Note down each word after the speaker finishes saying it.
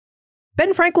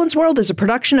Ben Franklin's World is a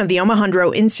production of the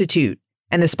Omohundro Institute,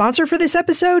 and the sponsor for this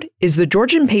episode is the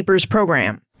Georgian Papers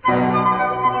Program.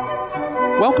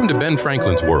 Welcome to Ben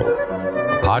Franklin's World,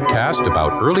 a podcast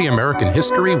about early American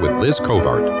history with Liz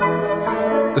Covart.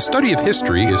 The study of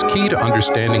history is key to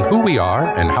understanding who we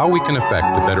are and how we can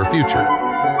affect a better future.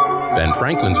 Ben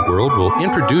Franklin's World will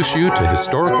introduce you to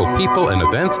historical people and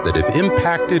events that have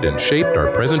impacted and shaped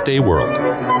our present-day world.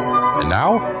 And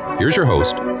now, here's your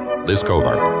host, Liz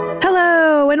Covart.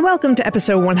 Hello, and welcome to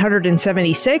episode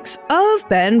 176 of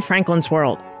Ben Franklin's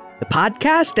World, the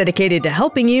podcast dedicated to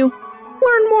helping you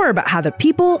learn more about how the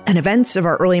people and events of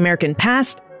our early American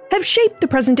past have shaped the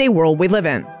present-day world we live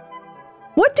in.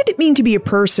 What did it mean to be a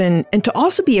person and to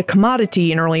also be a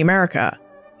commodity in early America?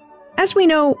 As we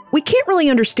know, we can't really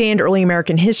understand early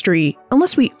American history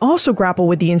unless we also grapple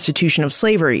with the institution of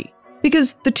slavery,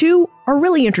 because the two are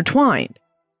really intertwined.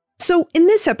 So in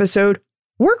this episode,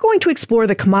 we're going to explore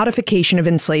the commodification of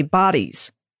enslaved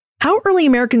bodies, how early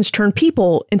Americans turned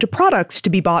people into products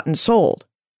to be bought and sold.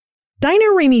 Daina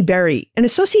Ramey Berry, an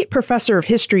associate professor of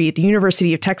history at the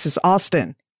University of Texas,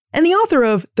 Austin, and the author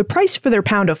of The Price for Their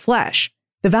Pound of Flesh,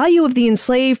 The Value of the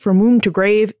Enslaved from Womb to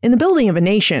Grave in the Building of a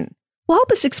Nation, will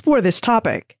help us explore this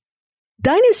topic.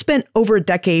 Daina spent over a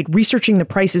decade researching the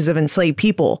prices of enslaved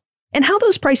people and how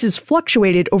those prices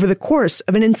fluctuated over the course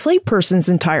of an enslaved person's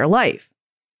entire life.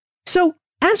 So,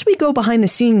 as we go behind the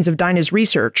scenes of Daina's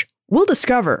research, we'll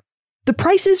discover the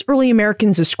prices early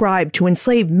Americans ascribed to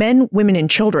enslaved men, women, and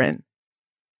children,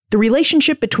 the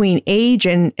relationship between age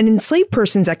and an enslaved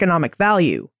person's economic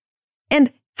value,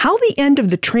 and how the end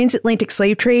of the transatlantic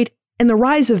slave trade and the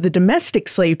rise of the domestic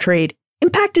slave trade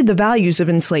impacted the values of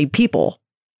enslaved people.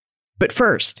 But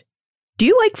first, do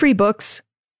you like free books?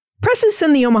 Presses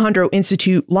send the Omohundro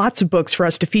Institute lots of books for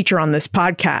us to feature on this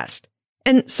podcast,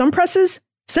 and some presses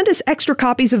send us extra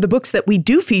copies of the books that we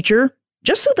do feature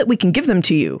just so that we can give them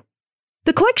to you.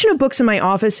 The collection of books in my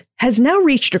office has now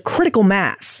reached a critical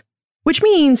mass, which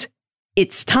means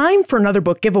it's time for another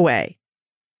book giveaway.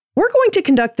 We're going to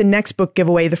conduct the next book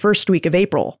giveaway the first week of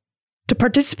April. To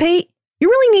participate, you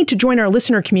really need to join our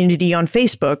listener community on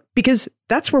Facebook because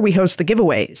that's where we host the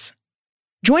giveaways.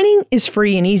 Joining is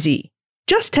free and easy.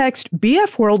 Just text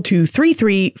BF World to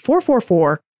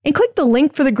 33444 and click the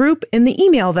link for the group in the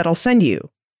email that I'll send you.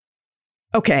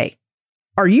 Okay,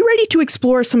 are you ready to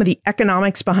explore some of the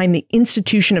economics behind the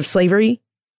institution of slavery?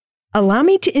 Allow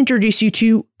me to introduce you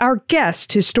to our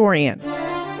guest historian.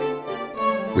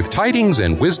 With tidings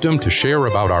and wisdom to share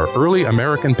about our early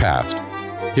American past,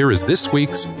 here is this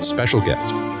week's special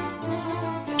guest.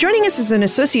 Joining us is an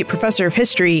associate professor of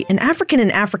history in African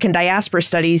and African diaspora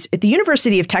studies at the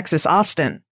University of Texas,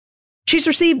 Austin. She's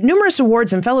received numerous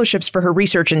awards and fellowships for her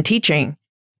research and teaching,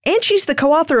 and she's the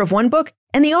co-author of one book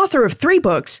and the author of 3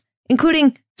 books,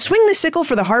 including Swing the Sickle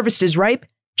for the Harvest is Ripe,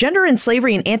 Gender and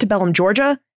Slavery in Antebellum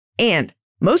Georgia, and,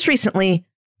 most recently,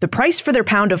 The Price for Their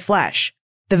Pound of Flesh,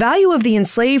 The Value of the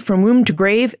Enslaved from Womb to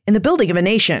Grave in the Building of a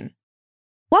Nation.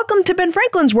 Welcome to Ben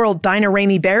Franklin's World, Daina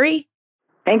Ramey Berry.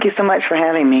 Thank you so much for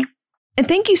having me. And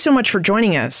thank you so much for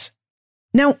joining us.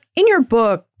 Now, in your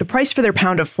book, The Price for Their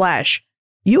Pound of Flesh,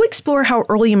 you explore how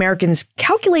early Americans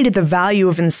calculated the value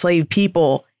of enslaved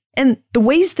people and the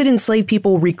ways that enslaved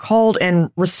people recalled and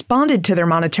responded to their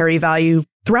monetary value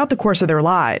throughout the course of their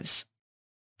lives.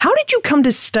 How did you come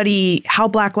to study how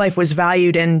Black life was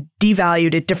valued and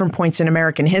devalued at different points in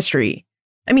American history?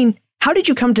 I mean, how did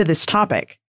you come to this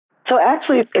topic? So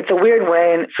actually, it's a weird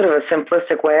way and sort of a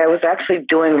simplistic way. I was actually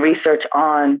doing research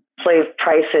on slave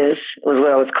prices, was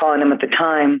what I was calling them at the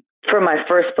time, for my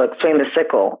first book, Swing the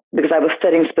Sickle, because I was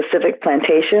studying specific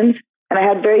plantations. And I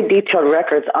had very detailed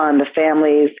records on the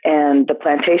families and the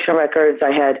plantation records.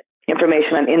 I had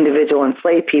information on individual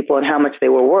enslaved people and how much they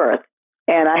were worth.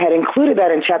 And I had included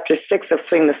that in chapter 6 of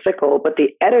Swing the Sickle, but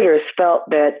the editors felt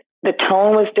that the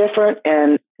tone was different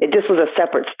and it just was a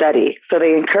separate study. So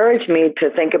they encouraged me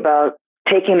to think about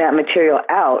taking that material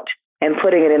out and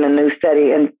putting it in a new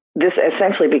study. And this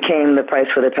essentially became The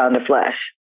Price for the Pound of Flesh.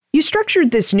 You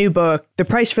structured this new book, The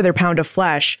Price for Their Pound of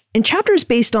Flesh, in chapters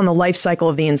based on the life cycle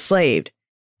of the enslaved.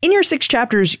 In your 6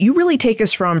 chapters, you really take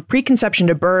us from preconception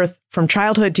to birth, from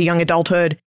childhood to young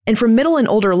adulthood, and from middle and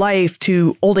older life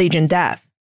to old age and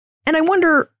death. And I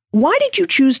wonder, why did you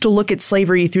choose to look at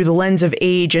slavery through the lens of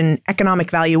age and economic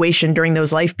valuation during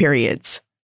those life periods?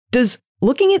 Does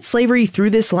looking at slavery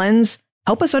through this lens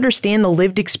help us understand the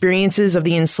lived experiences of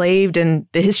the enslaved and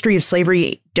the history of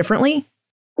slavery differently?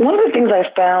 One of the things I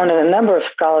found, and a number of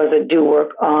scholars that do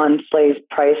work on slave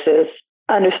prices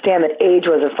understand that age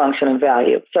was a function of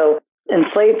value. So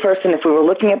enslaved person, if we were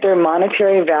looking at their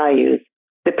monetary values,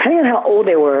 depending on how old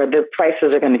they were, the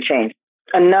prices are going to change.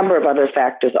 a number of other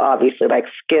factors, obviously, like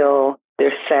skill,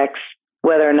 their sex,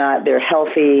 whether or not they're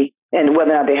healthy, and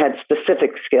whether or not they had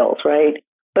specific skills, right?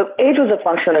 But age was a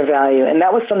function of value, and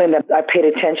that was something that I paid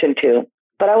attention to.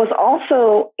 But I was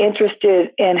also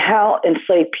interested in how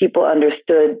enslaved people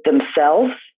understood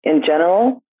themselves in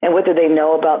general, and what did they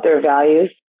know about their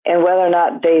values, and whether or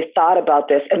not they thought about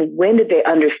this, and when did they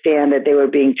understand that they were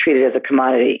being treated as a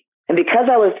commodity. And because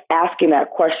I was asking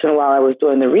that question while I was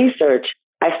doing the research,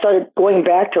 I started going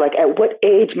back to at what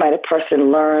age might a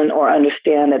person learn or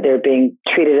understand that they're being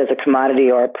treated as a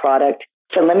commodity or a product.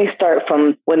 So let me start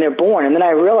from when they're born. And then I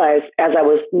realized as I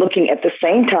was looking at the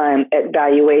same time at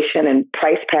valuation and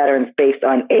price patterns based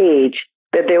on age,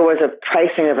 that there was a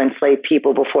pricing of enslaved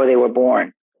people before they were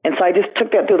born. And so I just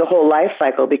took that through the whole life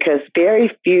cycle, because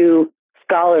very few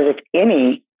scholars, if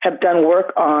any, have done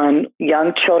work on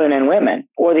young children and women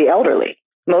or the elderly.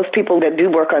 Most people that do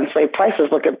work on slave prices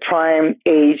look at prime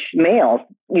age males,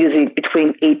 usually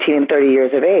between 18 and 30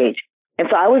 years of age. And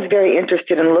so I was very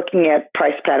interested in looking at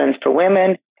price patterns for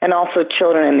women and also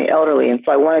children and the elderly. And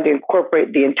so I wanted to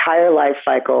incorporate the entire life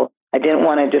cycle. I didn't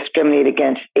want to discriminate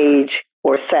against age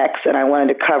or sex, and I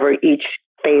wanted to cover each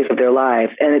phase of their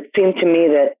lives. And it seemed to me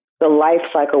that the life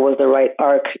cycle was the right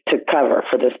arc to cover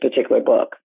for this particular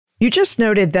book. You just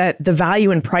noted that the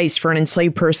value and price for an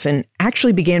enslaved person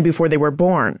actually began before they were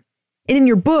born. And in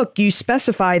your book, you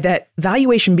specify that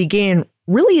valuation began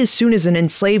really as soon as an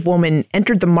enslaved woman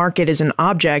entered the market as an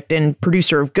object and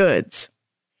producer of goods.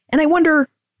 And I wonder,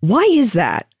 why is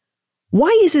that? Why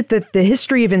is it that the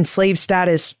history of enslaved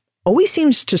status always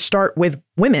seems to start with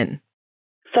women?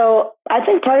 So I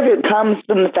think part of it comes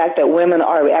from the fact that women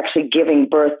are actually giving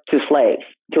birth to slaves,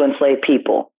 to enslaved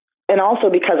people, and also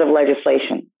because of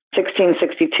legislation.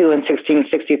 1662 and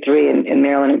 1663 in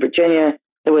Maryland and Virginia,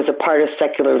 there was a part of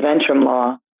secular ventrum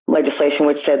law legislation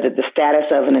which said that the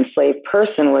status of an enslaved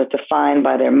person was defined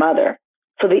by their mother.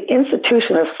 So the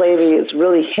institution of slavery is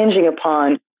really hinging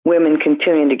upon women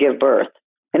continuing to give birth.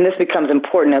 And this becomes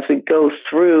important as we go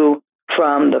through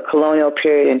from the colonial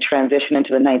period and transition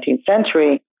into the 19th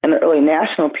century and the early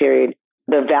national period.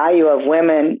 The value of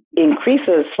women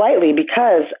increases slightly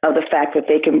because of the fact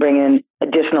that they can bring in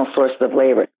additional sources of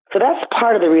labor. So that's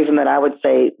part of the reason that I would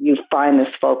say you find this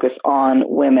focus on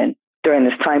women during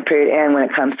this time period, and when it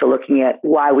comes to looking at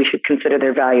why we should consider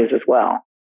their values as well.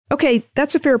 Okay,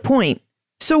 that's a fair point.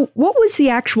 So what was the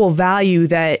actual value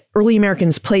that early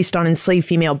Americans placed on enslaved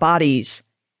female bodies?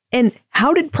 And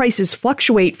how did prices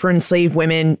fluctuate for enslaved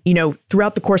women,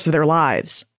 throughout the course of their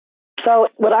lives? So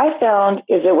what I found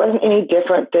is it wasn't any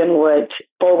different than what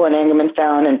Bogle and Engelman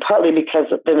found, and partly because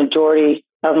the majority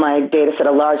of my data set,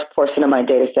 a large portion of my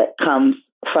data set comes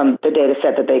from the data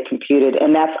set that they computed.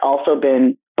 And that's also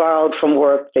been borrowed from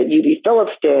work that U.B.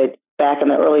 Phillips did back in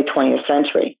the early 20th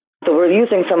century. So we're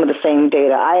using some of the same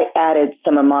data. I added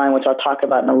some of mine, which I'll talk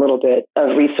about in a little bit,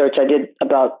 of research. I did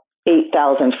about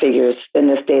 8,000 figures in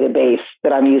this database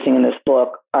that I'm using in this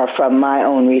book are from my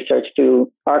own research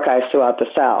through archives throughout the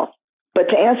South. But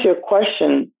to answer your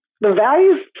question, the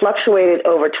values fluctuated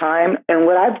over time. And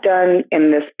what I've done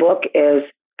in this book is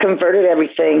converted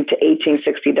everything to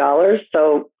 $1860.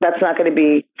 So that's not going to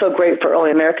be so great for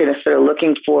early Americans that are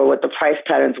looking for what the price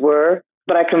patterns were.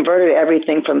 But I converted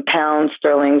everything from pounds,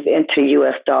 sterlings into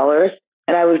US dollars.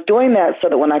 And I was doing that so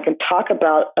that when I can talk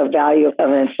about a value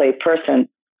of an enslaved person,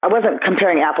 I wasn't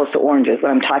comparing apples to oranges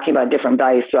when I'm talking about different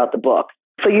values throughout the book.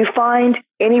 So you find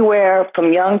anywhere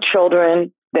from young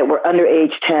children that were under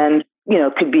age 10,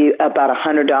 could be about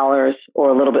 $100 or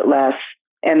a little bit less,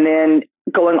 and then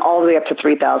going all the way up to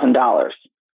 $3,000,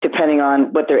 depending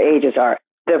on what their ages are.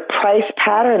 The price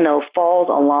pattern, though, falls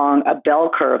along a bell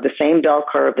curve, the same bell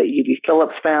curve that U.B.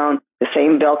 Phillips found, the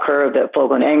same bell curve that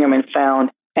Bogle and Engelman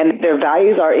found, and their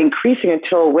values are increasing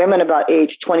until women about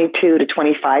age 22 to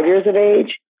 25 years of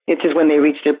age, which is when they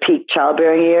reach their peak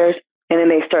childbearing years, and then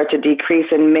they start to decrease,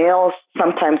 and males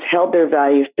sometimes held their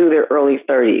values through their early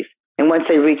 30s. And once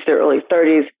they reach their early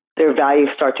 30s, their values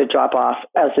start to drop off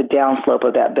as the downslope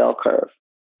of that bell curve.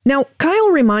 Now,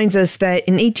 Kyle reminds us that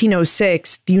in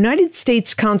 1806, the United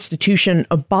States Constitution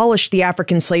abolished the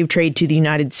African slave trade to the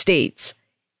United States.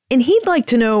 And he'd like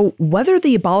to know whether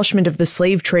the abolishment of the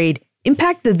slave trade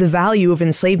impacted the value of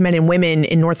enslaved men and women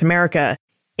in North America,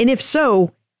 and if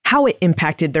so, how it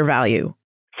impacted their value.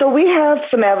 So we have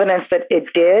some evidence that it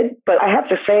did, but I have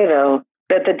to say, though,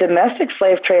 that the domestic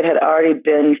slave trade had already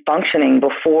been functioning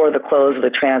before the close of the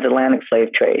transatlantic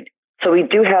slave trade. So we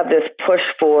do have this push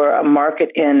for a market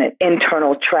in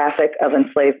internal traffic of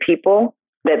enslaved people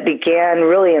that began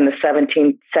really in the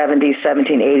 1770s,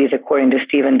 1780s, according to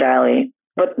Stephen Diley.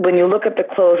 But when you look at the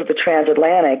close of the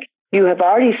transatlantic, you have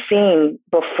already seen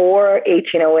before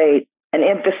 1808 an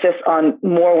emphasis on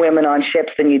more women on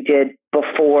ships than you did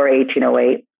before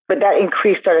 1808. But that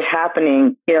increase started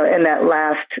happening, in that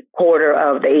last quarter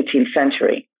of the 18th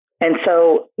century. And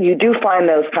so you do find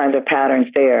those kinds of patterns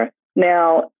there.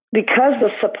 Now, because the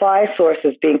supply source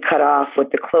is being cut off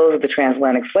with the close of the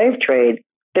transatlantic slave trade,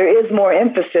 there is more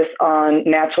emphasis on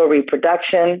natural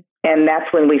reproduction. And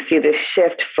that's when we see this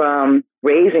shift from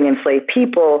raising enslaved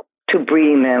people to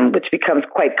breeding them, which becomes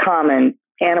quite common,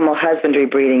 animal husbandry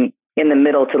breeding in the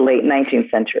middle to late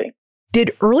 19th century.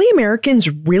 Did early Americans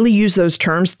really use those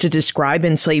terms to describe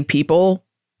enslaved people,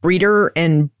 breeder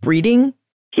and breeding?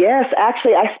 Yes,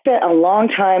 actually, I spent a long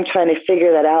time trying to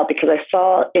figure that out because I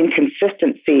saw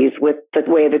inconsistencies with the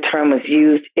way the term was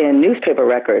used in newspaper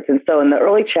records. And so in the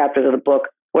early chapters of the book,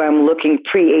 where I'm looking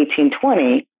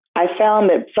pre-1820, I found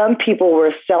that some people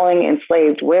were selling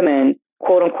enslaved women,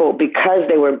 quote unquote, because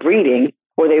they were breeding,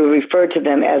 or they referred to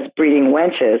them as breeding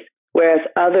wenches, whereas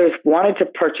others wanted to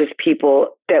purchase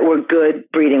people that were good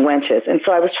breeding wenches. And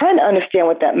so I was trying to understand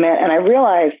what that meant, and I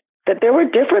realized that there were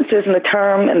differences in the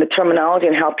term and the terminology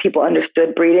and how people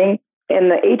understood breeding. In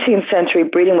the 18th century,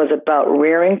 breeding was about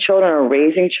rearing children or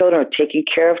raising children or taking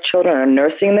care of children or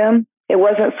nursing them. It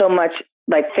wasn't so much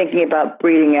like thinking about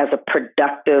breeding as a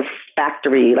productive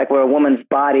factory, like where a woman's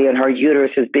body and her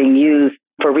uterus is being used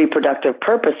for reproductive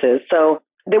purposes. So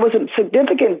there was a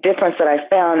significant difference that I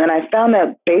found, and I found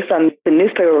that based on the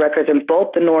newspaper records in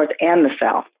both the North and the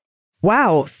South.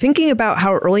 Wow, thinking about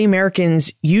how early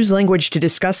Americans use language to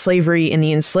discuss slavery in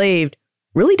the enslaved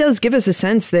really does give us a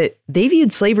sense that they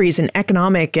viewed slavery as an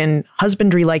economic and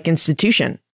husbandry-like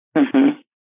institution. Mm-hmm.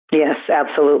 Yes,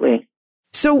 absolutely.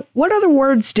 So what other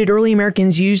words did early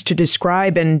Americans use to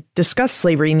describe and discuss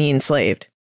slavery in the enslaved?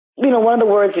 One of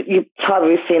the words that you've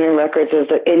probably seen in records is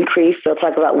the increase. They'll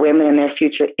talk about women and their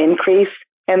future increase.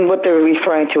 And what they're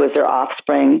referring to is their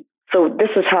offspring. So this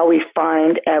is how we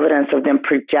find evidence of them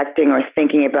projecting or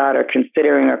thinking about or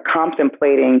considering or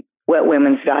contemplating what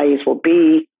women's values will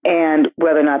be and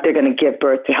whether or not they're going to give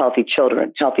birth to healthy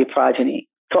children, healthy progeny.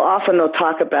 So often they'll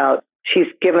talk about she's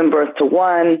given birth to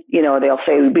one, they'll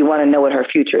say we want to know what her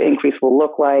future increase will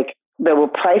look like. They will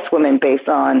price women based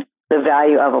on the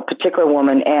value of a particular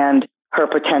woman and her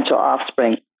potential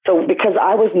offspring. So because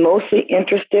I was mostly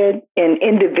interested in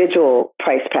individual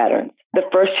price patterns, the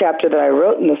first chapter that I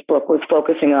wrote in this book was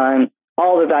focusing on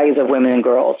all the values of women and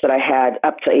girls that I had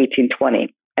up to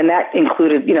 1820. And that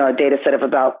included, a data set of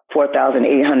about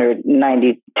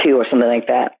 4,892 or something like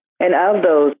that. And of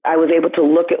those, I was able to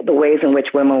look at the ways in which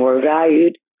women were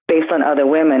valued based on other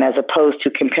women as opposed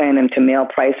to comparing them to male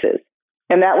prices.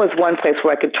 And that was one place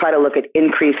where I could try to look at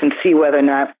increase and see whether or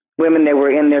not women that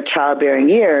were in their childbearing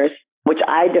years, which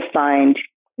I defined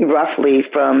roughly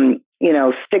from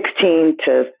 16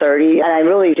 to 30. And I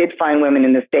really did find women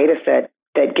in this data set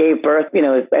that gave birth,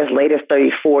 as late as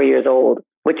 34 years old,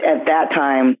 which at that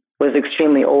time was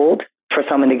extremely old for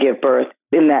someone to give birth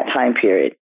in that time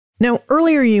period. Now,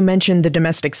 earlier you mentioned the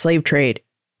domestic slave trade.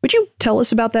 Would you tell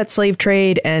us about that slave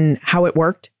trade and how it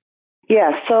worked?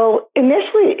 Yeah, so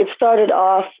initially it started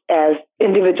off as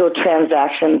individual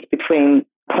transactions between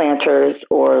planters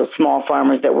or small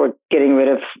farmers that were getting rid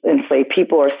of enslaved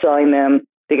people or selling them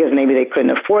because maybe they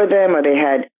couldn't afford them or they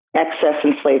had excess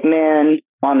enslaved men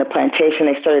on the plantation.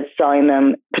 They started selling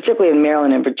them, particularly in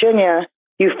Maryland and Virginia.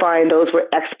 You find those were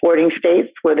exporting states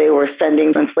where they were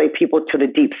sending enslaved people to the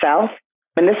Deep South.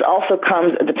 And this also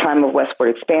comes at the time of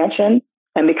westward expansion.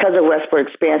 And because of westward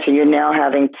expansion, you're now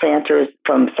having planters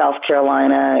from South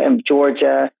Carolina and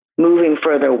Georgia moving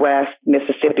further west,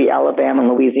 Mississippi, Alabama,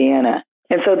 and Louisiana.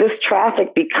 And so this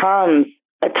traffic becomes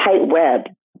a tight web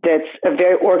that's a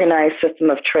very organized system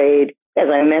of trade. As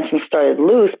I mentioned, started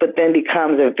loose, but then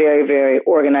becomes a very, very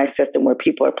organized system where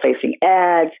people are placing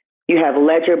ads. You have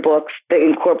ledger books that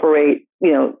incorporate,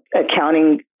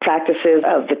 accounting practices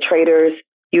of the traders.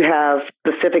 You have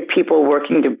specific people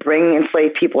working to bring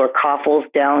enslaved people or coffles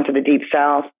down to the Deep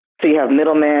South. So you have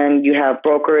middlemen, you have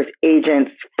brokers,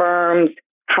 agents, firms,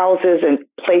 houses, and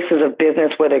places of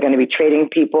business where they're going to be trading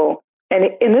people. And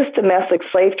in this domestic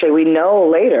slave trade, we know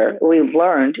later, we've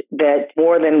learned that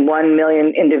more than 1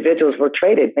 million individuals were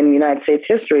traded in United States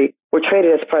history, were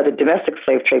traded as part of the domestic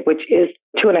slave trade, which is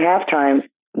 2.5 times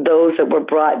those that were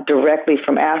brought directly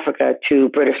from Africa to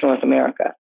British North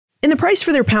America. In The Price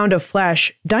for Their Pound of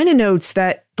Flesh, Daina notes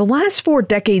that the last 4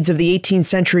 decades of the 18th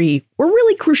century were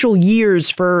really crucial years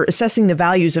for assessing the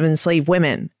values of enslaved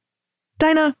women.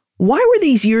 Daina, why were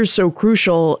these years so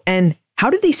crucial, and how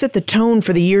did they set the tone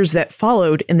for the years that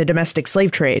followed in the domestic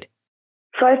slave trade?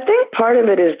 So I think part of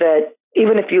it is that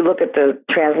even if you look at the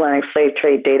transatlantic slave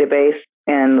trade database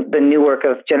and the new work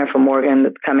of Jennifer Morgan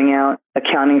that's coming out,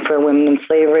 Accounting for Women in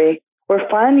Slavery, we're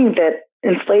finding that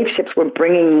enslaved ships were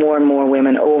bringing more and more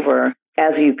women over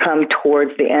as you come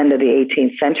towards the end of the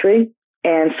 18th century.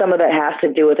 And some of that has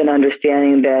to do with an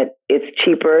understanding that it's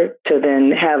cheaper to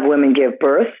then have women give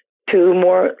birth to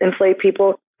more enslaved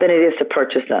people than it is to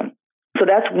purchase them. So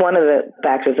that's one of the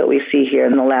factors that we see here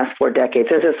in the last 4 decades.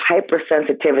 There's this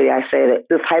hypersensitivity, I say, that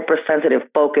this hypersensitive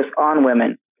focus on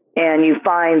women. And you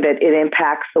find that it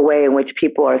impacts the way in which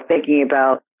people are thinking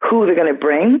about who they're going to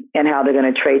bring and how they're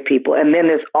going to trade people. And then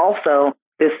there's also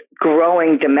this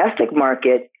growing domestic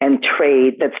market and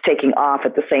trade that's taking off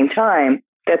at the same time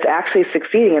that's actually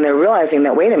succeeding. And they're realizing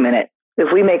that, wait a minute, if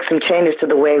we make some changes to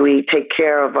the way we take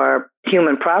care of our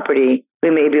human property, we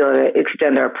may be able to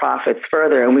extend our profits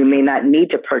further, and we may not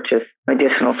need to purchase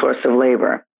additional source of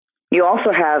labor. You also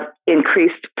have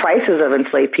increased prices of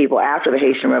enslaved people after the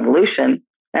Haitian Revolution,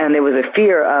 and there was a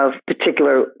fear of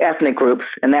particular ethnic groups,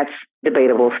 and that's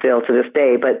debatable still to this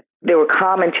day, but there were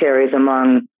commentaries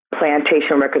among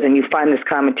plantation records, and you find this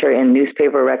commentary in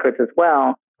newspaper records as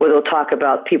well, where they'll talk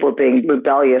about people being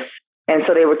rebellious. And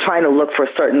so they were trying to look for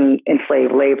certain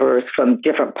enslaved laborers from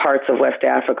different parts of West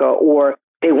Africa, or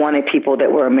they wanted people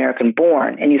that were American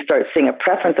born. And you start seeing a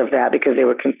preference of that because they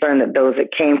were concerned that those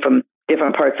that came from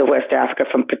different parts of West Africa,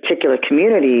 from particular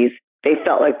communities, they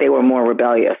felt like they were more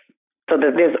rebellious. So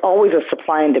that there's always a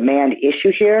supply and demand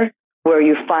issue here, where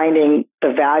you're finding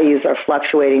the values are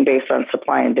fluctuating based on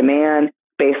supply and demand,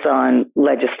 based on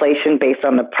legislation, based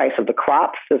on the price of the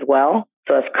crops as well.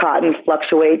 So as cotton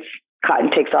fluctuates,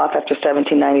 cotton takes off after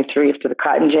 1793, after the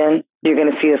cotton gin, you're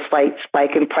going to see a slight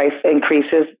spike in price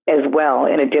increases as well,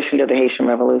 in addition to the Haitian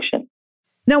Revolution.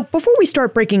 Now, before we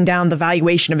start breaking down the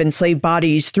valuation of enslaved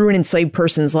bodies through an enslaved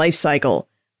person's life cycle,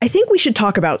 I think we should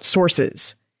talk about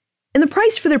sources. In the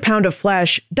price for their pound of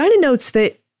flesh, Daina notes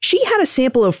that she had a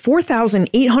sample of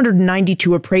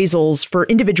 4,892 appraisals for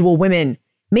individual women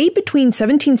made between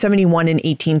 1771 and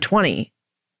 1820.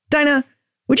 Daina,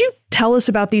 would you tell us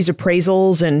about these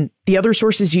appraisals and the other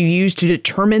sources you used to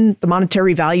determine the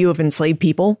monetary value of enslaved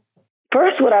people?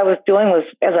 First, what I was doing was,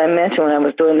 as I mentioned, when I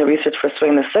was doing the research for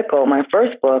Swing the Sickle, my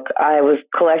first book, I was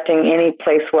collecting any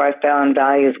place where I found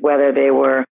values, whether they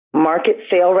were market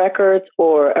sale records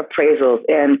or appraisals.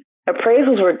 And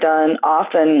appraisals were done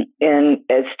often in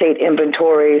state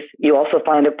inventories. You also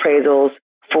find appraisals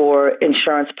for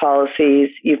insurance policies.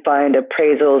 You find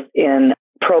appraisals in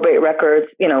probate records,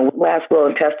 last will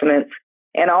and testaments,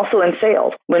 and also in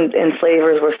sales. When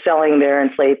enslavers were selling their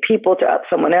enslaved people to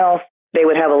someone else, they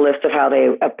would have a list of how they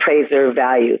appraised their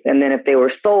values. And then if they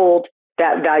were sold,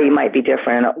 that value might be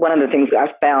different. And one of the things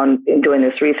I found in doing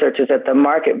this research is that the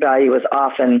market value is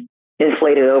often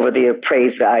inflated over the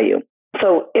appraised value.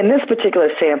 So in this particular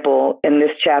sample, in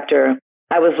this chapter,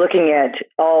 I was looking at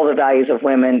all the values of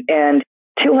women, and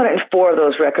 204 of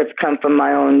those records come from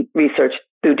my own research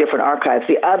through different archives.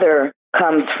 The other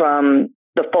comes from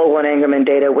the Fogle and Engerman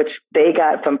data, which they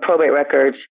got from probate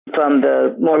records from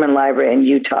the Mormon Library in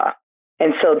Utah.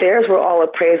 And so theirs were all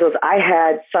appraisals. I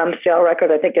had some sale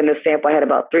records. I think in this sample, I had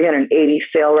about 380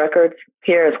 sale records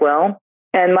here as well.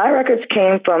 And my records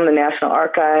came from the National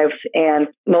Archives and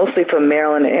mostly from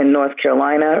Maryland and North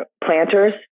Carolina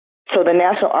planters. So the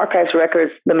National Archives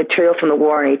records, the material from the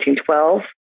war in 1812,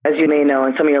 as you may know,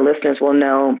 and some of your listeners will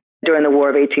know, during the War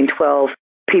of 1812,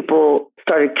 people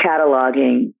started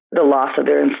cataloging the loss of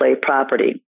their enslaved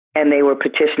property. And they were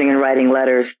petitioning and writing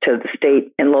letters to the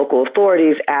state and local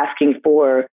authorities asking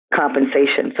for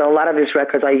compensation. So a lot of these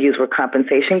records I used were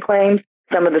compensation claims,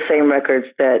 some of the same records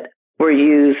that were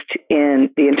used in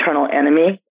The Internal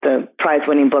Enemy, the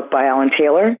prize-winning book by Alan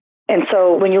Taylor. And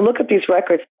so when you look at these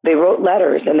records, they wrote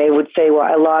letters and they would say, well,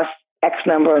 I lost X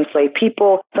number of enslaved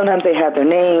people. Sometimes they had their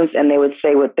names and they would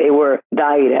say what they were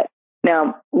valued at.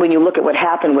 Now, when you look at what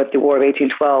happened with the War of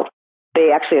 1812, they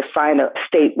actually assigned a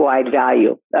statewide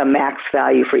value, a max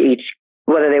value for each,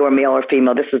 whether they were male or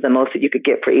female. This is the most that you could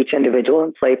get for each individual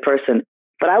enslaved person.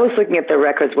 But I was looking at the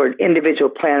records where individual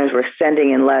planners were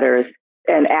sending in letters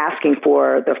and asking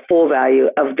for the full value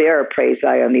of their appraised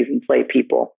value on these enslaved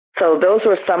people. So those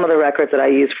were some of the records that I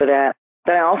used for that.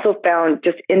 Then I also found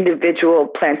just individual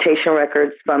plantation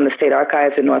records from the state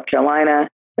archives in North Carolina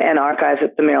and archives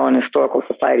at the Maryland Historical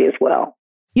Society as well.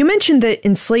 You mentioned that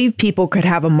enslaved people could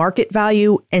have a market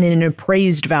value and an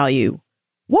appraised value.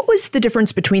 What was the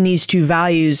difference between these two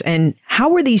values, and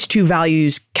how were these two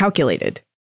values calculated?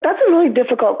 That's a really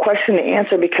difficult question to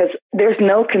answer because there's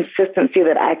no consistency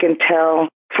that I can tell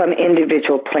from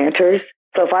individual planters.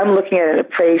 So if I'm looking at an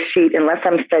appraised sheet, unless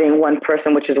I'm studying one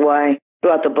person, which is why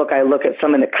throughout the book, I look at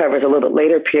something that covers a little bit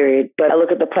later period, but I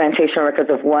look at the plantation records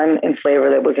of one enslaver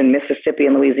that was in Mississippi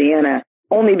and Louisiana,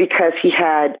 only because he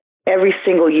had every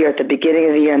single year at the beginning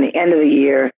of the year and the end of the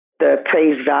year, the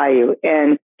appraised value.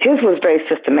 And his was very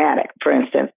systematic. For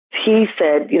instance, he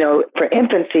said, for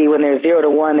infancy, when they're 0 to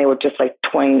 1, they were just like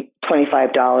 $25.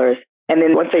 And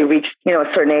then once they reached, a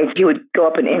certain age, he would go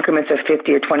up in increments of $50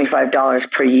 or $25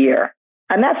 per year.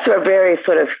 And that's a very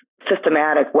sort of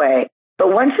systematic way.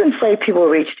 But once enslaved people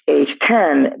reached age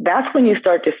 10, that's when you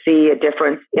start to see a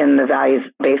difference in the values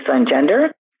based on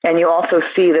gender. And you also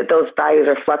see that those values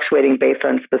are fluctuating based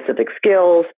on specific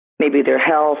skills, maybe their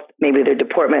health, maybe their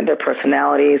deportment, their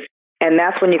personalities. And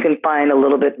that's when you can find a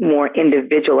little bit more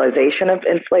individualization of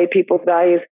enslaved people's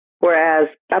values. Whereas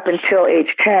up until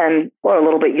age 10 or a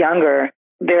little bit younger,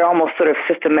 they're almost sort of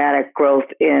systematic growth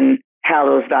in how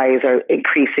those values are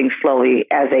increasing slowly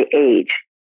as they age.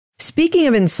 Speaking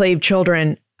of enslaved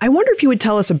children, I wonder if you would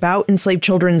tell us about enslaved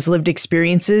children's lived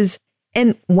experiences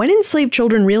and when enslaved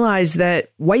children realized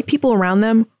that white people around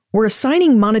them were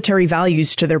assigning monetary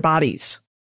values to their bodies.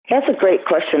 That's a great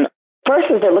question. First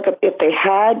is they look at if they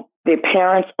had the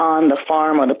parents on the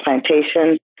farm or the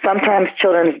plantation. Sometimes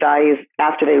children's values,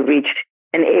 after they reached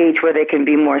an age where they can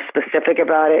be more specific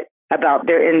about it, about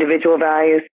their individual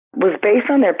values, was based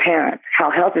on their parents,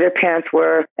 how healthy their parents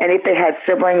were, and if they had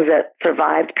siblings that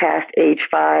survived past age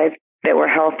 5 that were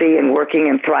healthy and working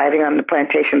and thriving on the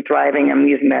plantation, thriving, I'm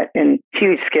using that in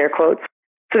huge scare quotes.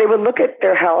 So they would look at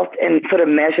their health and sort of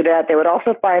measure that. They would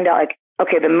also find out,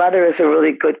 okay, the mother is a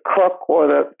really good cook or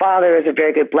the father is a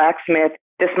very good blacksmith.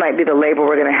 This might be the labor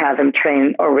we're going to have them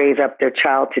train or raise up their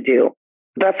child to do.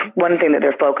 That's one thing that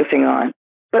they're focusing on.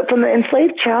 But from the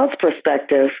enslaved child's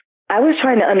perspective, I was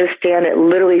trying to understand it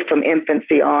literally from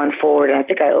infancy on forward. And I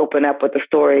think I open up with the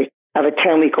story of a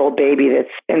 10-week-old baby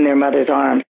that's in their mother's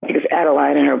arms. I think it's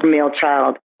Adeline and her male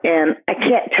child. And I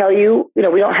can't tell you, we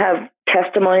don't have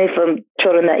testimony from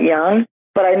children that young,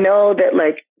 but I know that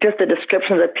just the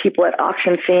descriptions of people at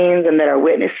auction scenes and that are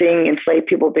witnessing enslaved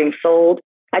people being sold,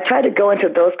 I try to go into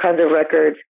those kinds of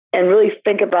records and really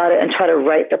think about it and try to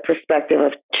write the perspective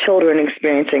of children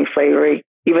experiencing slavery,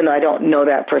 even though I don't know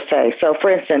that per se. So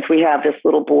for instance, we have this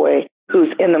little boy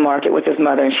who's in the market with his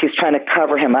mother and she's trying to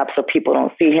cover him up so people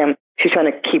don't see him. She's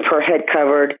trying to keep her head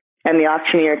covered. And the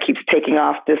auctioneer keeps taking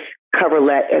off this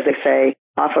coverlet, as they say,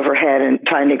 off of her head and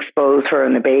trying to expose her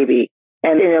and the baby.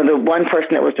 And, the one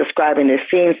person that was describing this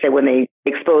scene said when they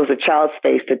exposed the child's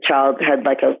face, the child had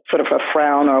a sort of a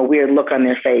frown or a weird look on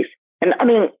their face. And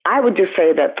I would just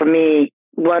say that for me,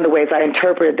 one of the ways I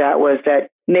interpreted that was that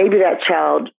maybe that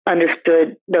child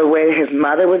understood the way his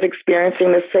mother was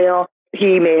experiencing the sale.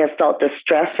 He may have felt the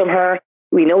stress from her.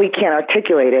 We know he can't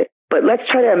articulate it, but let's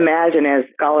try to imagine as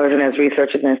scholars and as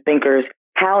researchers and as thinkers,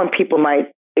 how people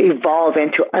might evolve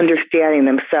into understanding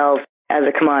themselves as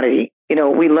a commodity.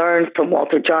 We learned from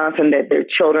Walter Johnson that their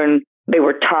children, they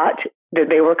were taught that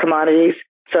they were commodities.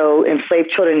 So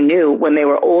enslaved children knew when they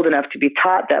were old enough to be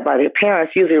taught that by their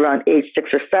parents, usually around age 6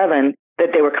 or 7, that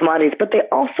they were commodities, but they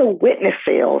also witnessed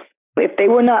sales. If they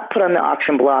were not put on the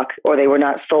auction block or they were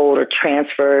not sold or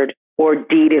transferred or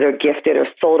deeded or gifted or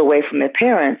sold away from their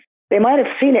parents, they might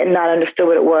have seen it and not understood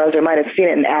what it was, or might have seen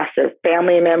it and asked their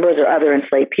family members or other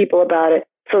enslaved people about it.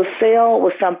 So sale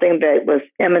was something that was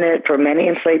imminent for many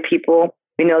enslaved people.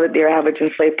 We know that the average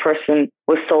enslaved person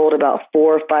was sold about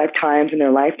 4 or 5 times in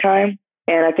their lifetime.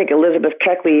 And I think Elizabeth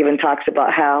Keckley even talks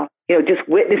about how, just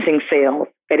witnessing sales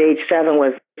at age 7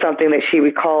 was something that she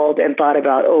recalled and thought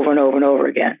about over and over and over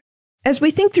again. As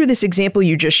we think through this example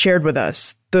you just shared with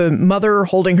us, the mother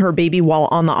holding her baby while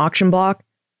on the auction block,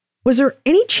 was there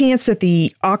any chance that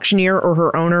the auctioneer or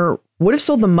her owner would have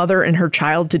sold the mother and her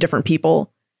child to different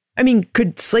people?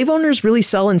 Could slave owners really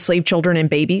sell enslaved children and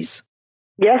babies?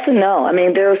 Yes and no.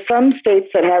 There are some states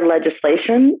that had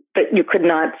legislation that you could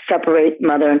not separate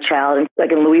mother and child,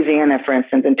 like in Louisiana, for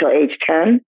instance, until age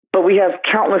 10. But we have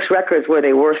countless records where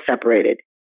they were separated.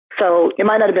 So it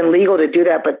might not have been legal to do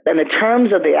that, but in the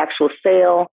terms of the actual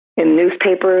sale in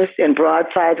newspapers and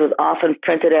broadsides was often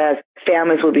printed as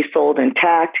families will be sold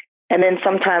intact. And then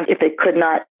sometimes if they could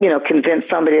not, convince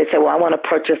somebody to say, well, I want to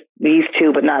purchase these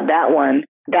 2, but not that one,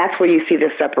 that's where you see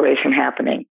this separation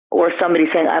happening. Or somebody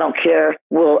saying, I don't care.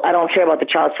 Well, I don't care about the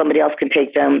child. Somebody else can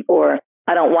take them. Or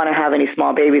I don't want to have any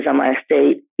small babies on my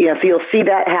estate. So you'll see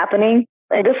that happening.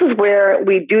 And this is where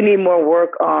we do need more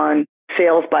work on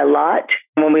sales by lot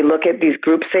when we look at these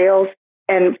group sales.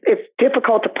 And it's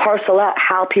difficult to parcel out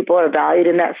how people are valued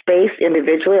in that space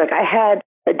individually. I had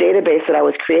a database that I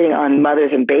was creating on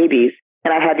mothers and babies,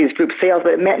 and I had these group sales,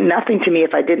 but it meant nothing to me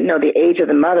if I didn't know the age of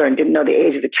the mother and didn't know the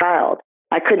age of the child.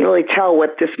 I couldn't really tell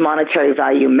what this monetary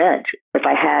value meant. If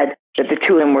I had that the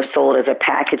two of them were sold as a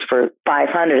package for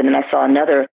 $500, and then I saw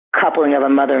another coupling of a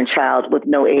mother and child with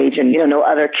no age and no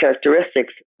other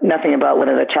characteristics, nothing about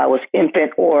whether the child was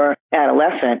infant or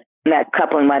adolescent, and that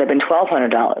coupling might have been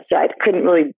 $1,200. So I couldn't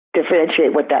really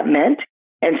differentiate what that meant,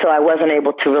 and so I wasn't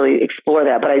able to really explore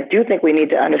that. But I do think we need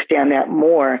to understand that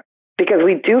more, because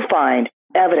we do find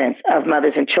evidence of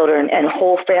mothers and children and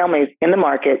whole families in the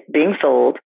market being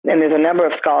sold. And there's a number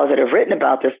of scholars that have written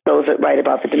about this, those that write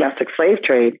about the domestic slave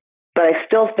trade. But I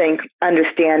still think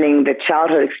understanding the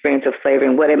childhood experience of slavery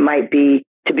and what it might be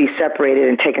to be separated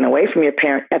and taken away from your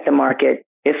parent at the market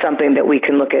is something that we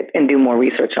can look at and do more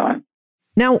research on.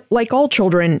 Now, like all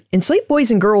children, enslaved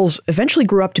boys and girls eventually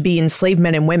grew up to be enslaved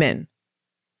men and women.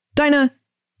 Daina,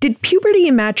 did puberty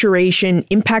and maturation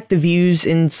impact the views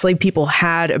enslaved people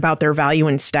had about their value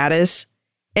and status?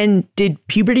 And did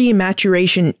puberty and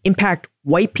maturation impact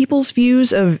white people's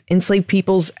views of enslaved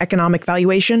people's economic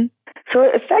valuation? So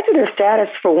it affected their status,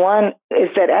 for one, is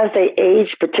that as they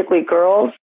aged, particularly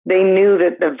girls, they knew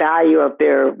that the value of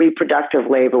their reproductive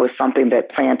labor was something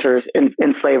that planters and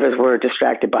enslavers were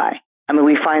distracted by. I mean,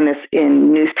 we find this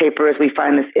in newspapers, we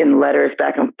find this in letters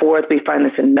back and forth, we find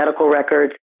this in medical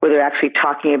records, where they're actually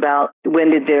talking about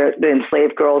when did the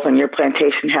enslaved girls on your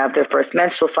plantation have their first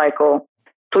menstrual cycle.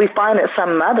 So we find that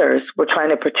some mothers were trying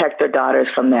to protect their daughters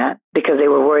from that because they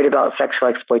were worried about sexual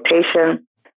exploitation.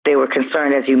 They were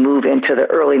concerned as you move into the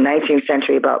early 19th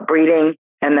century about breeding,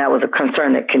 and that was a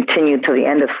concern that continued to the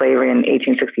end of slavery in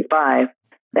 1865.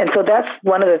 And so that's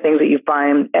one of the things that you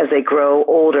find as they grow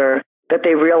older, that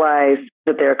they realize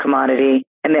that they're a commodity,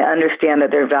 and they understand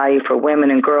that their value for women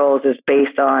and girls is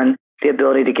based on the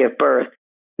ability to give birth.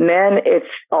 Men, it's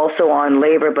also on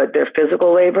labor, but their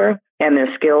physical labor and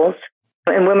their skills.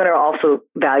 And women are also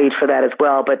valued for that as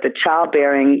well. But the child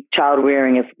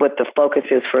rearing is what the focus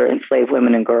is for enslaved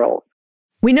women and girls.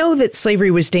 We know that slavery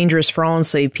was dangerous for all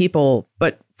enslaved people,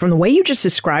 but from the way you just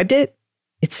described it,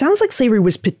 it sounds like slavery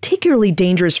was particularly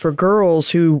dangerous for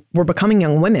girls who were becoming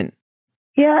young women.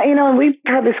 Yeah, we've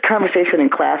had this conversation in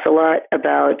class a lot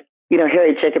about,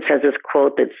 Harriet Jacobs has this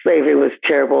quote that slavery was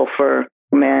terrible for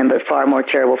men, but far more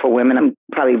terrible for women. I'm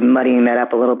probably muddying that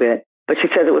up a little bit. But she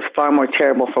says it was far more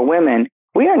terrible for women.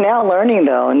 We are now learning,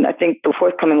 though, and I think the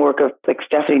forthcoming work of like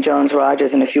Stephanie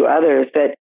Jones-Rogers and a few others,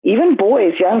 that even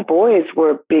boys, young boys,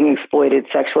 were being exploited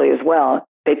sexually as well.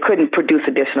 They couldn't produce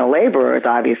additional laborers,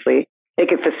 obviously. They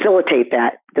could facilitate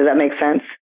that. Does that make sense?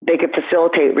 They could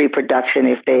facilitate reproduction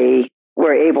if they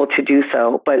were able to do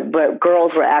so. But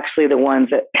girls were actually the ones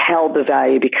that held the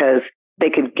value because they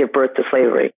could give birth to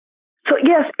slavery. So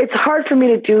yes, it's hard for me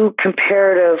to do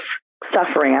comparative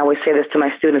suffering. I always say this to my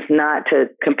students, not to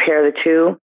compare the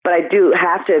two, but I do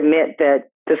have to admit that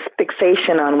this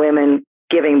fixation on women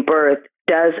giving birth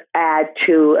does add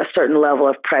to a certain level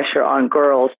of pressure on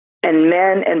girls. And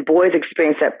men and boys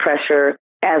experience that pressure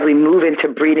as we move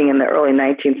into breeding in the early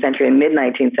 19th century and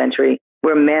mid-19th century,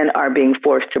 where men are being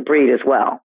forced to breed as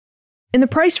well. In The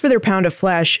Price for Their Pound of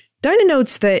Flesh, Daina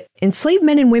notes that enslaved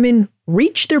men and women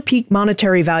reached their peak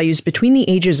monetary values between the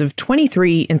ages of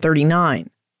 23 and 39.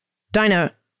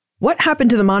 Daina, what happened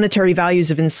to the monetary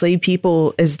values of enslaved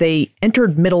people as they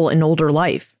entered middle and older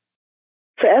life?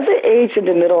 So as they aged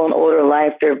into middle and older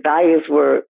life, their values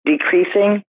were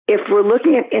decreasing. If we're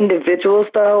looking at individuals,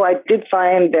 though, I did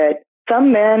find that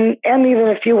some men and even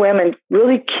a few women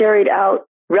really carried out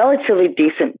relatively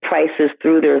decent prices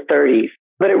through their 30s.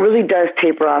 But it really does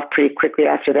taper off pretty quickly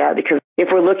after that, because if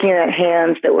we're looking at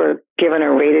hands that were given a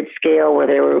rated scale where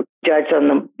they were judged on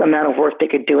the amount of work they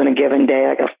could do in a given day,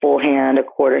 like a full hand, a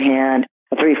quarter hand,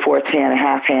 a 3/4 hand, a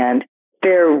half hand,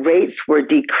 their rates were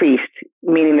decreased,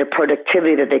 meaning the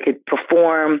productivity that they could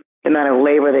perform, the amount of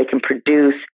labor they can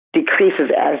produce,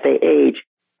 decreases as they age.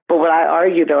 But what I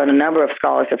argue, though, and a number of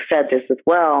scholars have said this as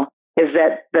well, is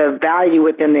that the value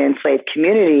within the enslaved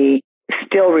community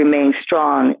still remains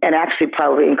strong and actually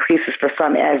probably increases for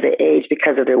some as they age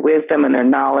because of their wisdom and their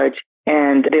knowledge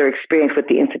and their experience with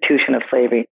the institution of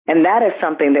slavery. And that is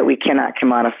something that we cannot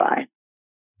commodify.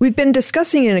 We've been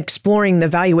discussing and exploring the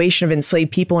valuation of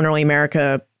enslaved people in early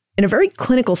America in a very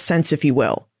clinical sense, if you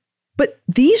will. But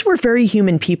these were very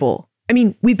human people. I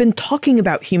mean, we've been talking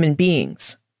about human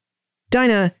beings.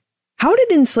 Daina, how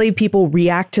did enslaved people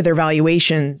react to their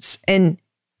valuations, and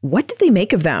what did they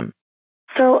make of them?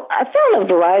 So I found a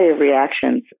variety of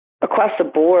reactions across the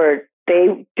board.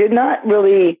 They did not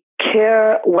really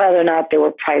care whether or not they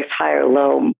were priced high or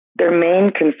low. Their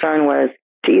main concern was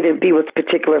to either be with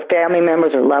particular family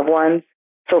members or loved ones.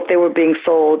 So if they were being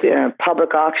sold in a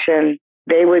public auction,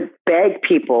 they would beg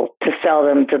people to sell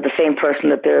them to the same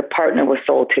person that their partner was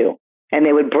sold to. and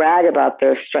they would brag about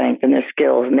their strength and their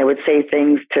skills, and they would say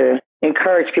things to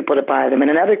encourage people to buy them.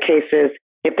 And in other cases,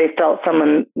 if they felt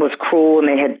someone was cruel and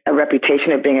they had a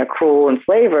reputation of being a cruel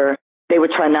enslaver, they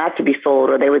would try not to be sold,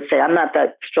 or they would say, I'm not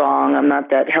that strong, I'm not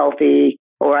that healthy,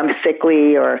 or I'm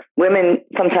sickly. Or women,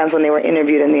 sometimes when they were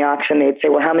interviewed in the auction, they'd say,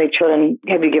 well, how many children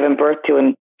have you given birth to?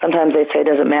 And sometimes they'd say, it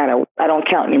doesn't matter. I don't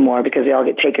count anymore because they all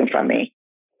get taken from me.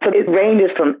 So it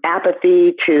ranges from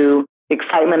apathy to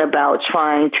excitement about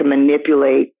trying to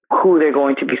manipulate who they're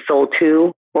going to be sold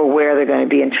to or where they're going to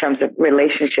be in terms of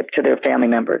relationship to their family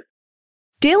members.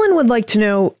 Dalen would like to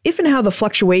know if and how the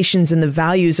fluctuations in the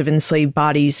values of enslaved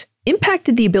bodies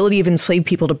impacted the ability of enslaved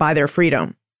people to buy their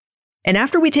freedom. And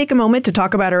after we take a moment to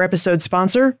talk about our episode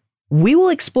sponsor, we will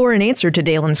explore an answer to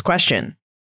Dalen's question.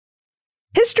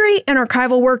 History and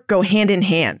archival work go hand in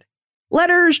hand.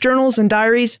 Letters, journals, and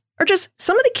diaries are just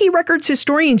some of the key records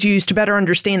historians use to better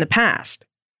understand the past.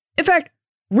 In fact,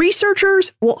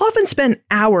 researchers will often spend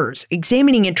hours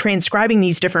examining and transcribing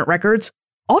these different records,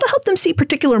 all to help them see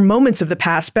particular moments of the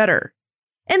past better.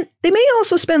 And they may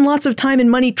also spend lots of time and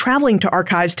money traveling to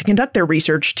archives to conduct their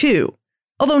research too.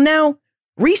 Although now,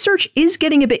 research is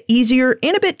getting a bit easier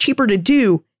and a bit cheaper to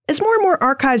do as more and more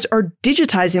archives are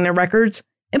digitizing their records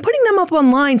and putting them up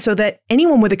online so that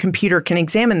anyone with a computer can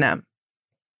examine them.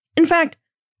 In fact,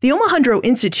 the Omohundro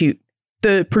Institute,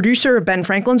 the producer of Ben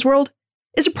Franklin's World,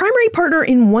 is a primary partner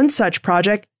in one such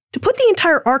project to put the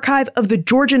entire archive of the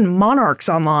Georgian monarchs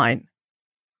online.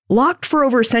 Locked for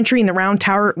over a century in the Round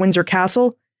Tower at Windsor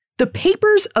Castle, the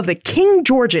papers of the King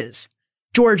Georges,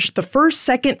 George I,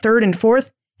 II, III, and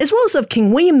IV, as well as of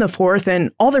King William IV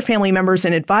and all their family members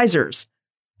and advisors,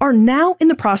 are now in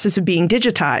the process of being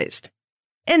digitized.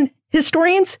 And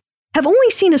historians have only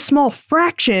seen a small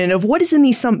fraction of what is in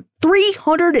these some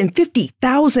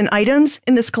 350,000 items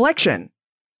in this collection.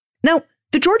 Now,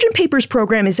 the Georgian Papers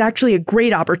program is actually a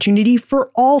great opportunity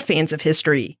for all fans of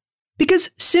history, because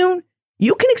soon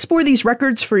you can explore these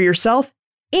records for yourself,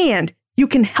 and you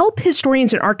can help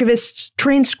historians and archivists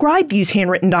transcribe these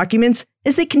handwritten documents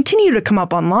as they continue to come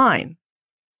up online.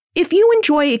 If you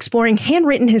enjoy exploring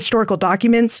handwritten historical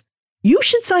documents, you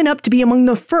should sign up to be among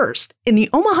the first in the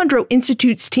Omohundro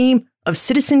Institute's team of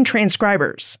citizen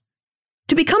transcribers.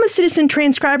 To become a citizen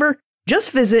transcriber,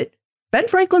 just visit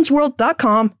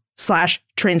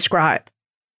benfranklinsworld.com/transcribe.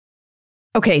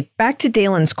 Okay, back to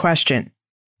Dalen's question.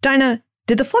 Daina,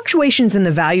 did the fluctuations in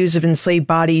the values of enslaved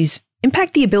bodies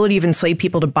impact the ability of enslaved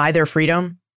people to buy their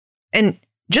freedom? And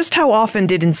just how often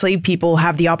did enslaved people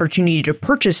have the opportunity to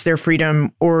purchase their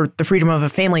freedom or the freedom of a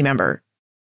family member?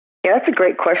 Yeah, that's a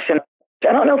great question.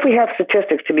 I don't know if we have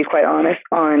statistics, to be quite honest,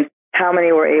 on how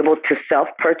many were able to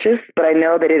self-purchase, but I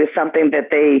know that it is something that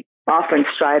they often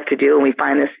strive to do, and we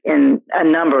find this in a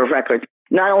number of records.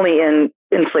 Not only in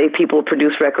enslaved people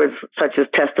produce records such as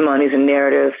testimonies and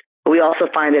narratives, but we also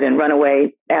find it in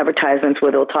runaway advertisements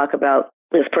where they'll talk about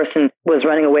this person was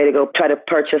running away to go try to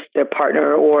purchase their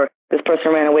partner, or this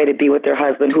person ran away to be with their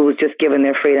husband who was just given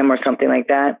their freedom or something like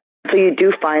that. So you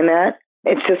do find that.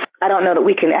 It's just, I don't know that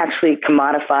we can actually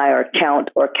commodify or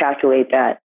count or calculate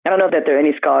that. I don't know that there are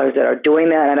any scholars that are doing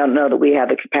that. I don't know that we have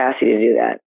the capacity to do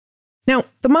that. Now,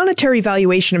 the monetary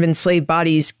valuation of enslaved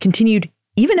bodies continued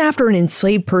even after an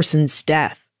enslaved person's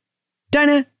death.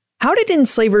 Daina, how did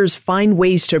enslavers find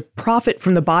ways to profit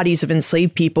from the bodies of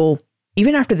enslaved people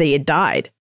even after they had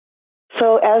died?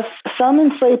 So as some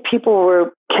enslaved people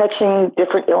were catching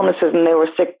different illnesses and they were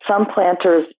sick, some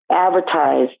planters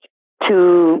advertised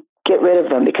to get rid of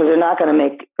them because they're not going to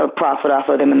make a profit off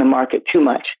of them in the market too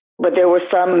much. But there were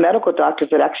some medical doctors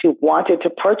that actually wanted to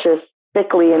purchase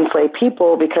sickly enslaved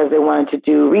people because they wanted to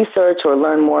do research or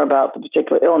learn more about the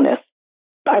particular illness.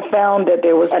 I found that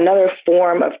there was another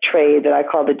form of trade that I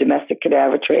call the domestic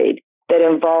cadaver trade that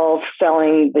involved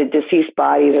selling the deceased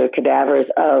bodies or cadavers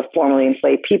of formerly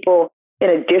enslaved people in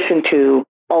addition to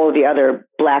all of the other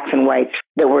blacks and whites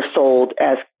that were sold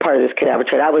as part of this cadaver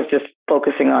trade. I was just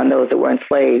focusing on those that were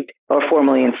enslaved or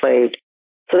formerly enslaved.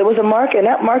 So there was a market, and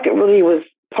that market really was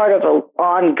part of an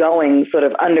ongoing sort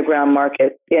of underground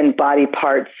market in body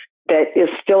parts that is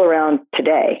still around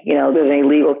today. You know, there's an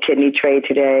illegal kidney trade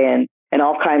today and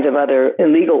all kinds of other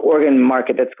illegal organ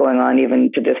market that's going on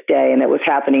even to this day, and that was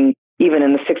happening even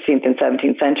in the 16th and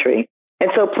 17th century.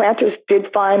 And so planters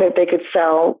did find that they could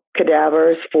sell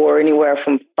cadavers for anywhere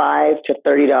from $5 to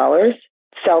 $30,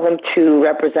 sell them to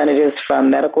representatives from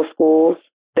medical schools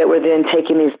that were then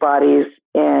taking these bodies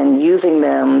and using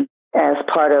them as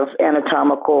part of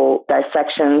anatomical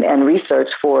dissection and research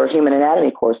for human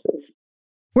anatomy courses.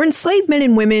 Were enslaved men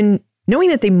and women, knowing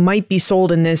that they might be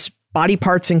sold in this body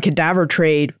parts and cadaver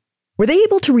trade, Were they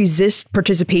able to resist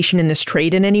participation in this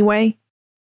trade in any way?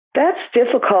 That's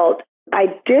difficult. I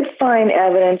did find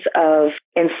evidence of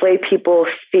enslaved people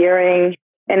fearing,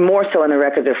 and more so in the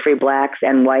records of free blacks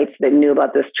and whites that knew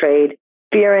about this trade,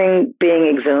 fearing being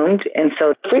exhumed. And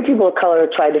so free people of color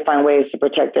tried to find ways to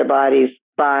protect their bodies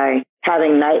by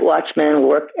having night watchmen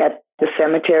work at the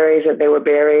cemeteries that they were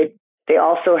buried. They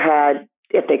also had,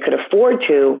 if they could afford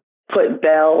to, put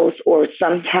bells or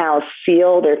somehow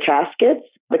seal their caskets,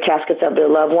 the caskets of their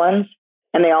loved ones.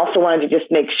 And they also wanted to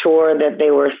just make sure that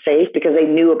they were safe because they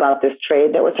knew about this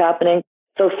trade that was happening.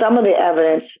 So some of the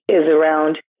evidence is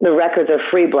around the records of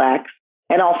free blacks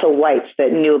and also whites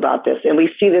that knew about this. And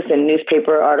we see this in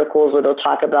newspaper articles where they'll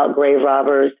talk about grave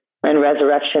robbers and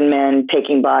resurrection men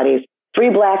taking bodies.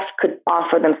 Free blacks could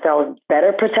offer themselves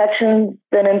better protection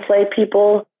than enslaved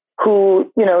people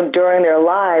who, during their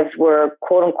lives were,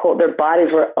 quote unquote, their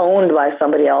bodies were owned by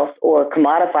somebody else or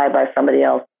commodified by somebody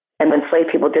else. And enslaved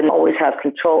people didn't always have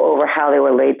control over how they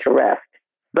were laid to rest.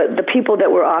 But the people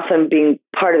that were often being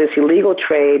part of this illegal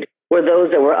trade were those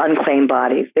that were unclaimed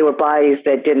bodies. They were bodies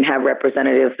that didn't have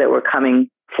representatives that were coming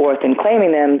forth and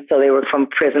claiming them. So they were from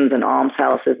prisons and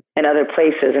almshouses and other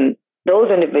places. And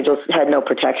those individuals had no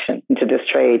protection into this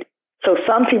trade. So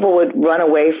some people would run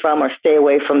away from or stay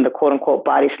away from the quote unquote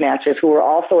body snatchers who were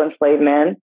also enslaved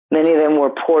men. Many of them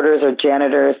were porters or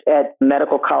janitors at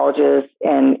medical colleges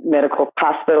and medical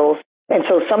hospitals. And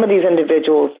so some of these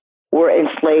individuals were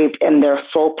enslaved and their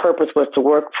sole purpose was to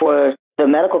work for the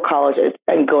medical colleges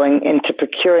and going into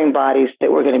procuring bodies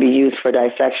that were going to be used for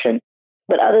dissection.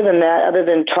 But other than that, other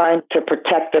than trying to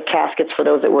protect the caskets for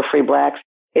those that were free blacks,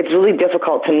 it's really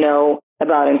difficult to know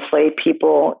about enslaved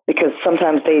people because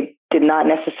sometimes they did not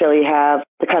necessarily have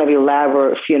the kind of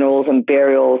elaborate funerals and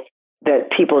burials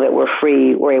that people that were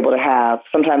free were able to have.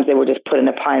 Sometimes they were just put in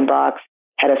a pine box,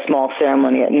 had a small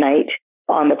ceremony at night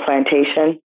on the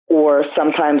plantation, or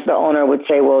sometimes the owner would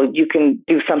say, well, you can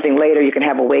do something later, you can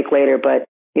have a wake later, but,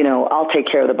 I'll take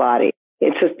care of the body.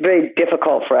 It's just very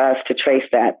difficult for us to trace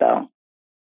that, though.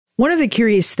 One of the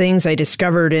curious things I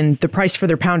discovered in The Price for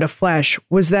Their Pound of Flesh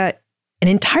was that an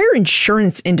entire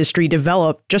insurance industry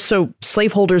developed just so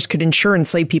slaveholders could insure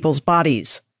enslaved people's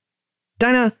bodies.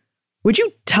 Daina, would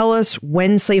you tell us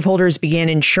when slaveholders began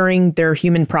insuring their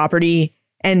human property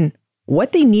and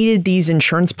what they needed these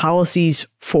insurance policies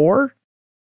for?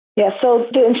 Yeah, so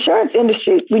the insurance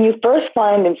industry, when you first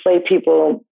find enslaved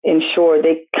people insured,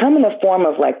 they come in the form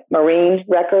of like marine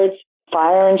records,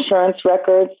 fire insurance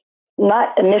records, not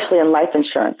initially in life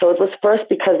insurance. So it was first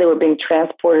because they were being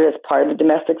transported as part of the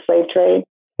domestic slave trade.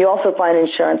 You also find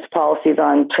insurance policies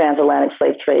on transatlantic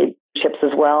slave trade ships as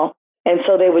well. And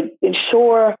so they would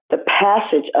insure the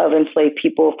passage of enslaved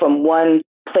people from one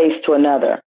place to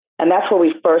another. And that's where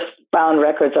we first found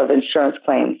records of insurance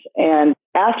claims. And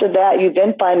after that, you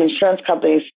then find insurance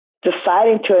companies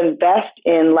deciding to invest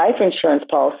in life insurance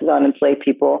policies on enslaved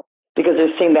people because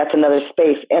they're seeing that's another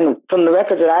space. And from the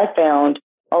records that I found,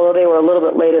 although they were a little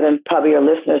bit later than probably your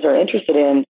listeners are interested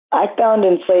in, I found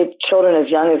enslaved children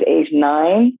as young as age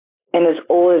 9 and as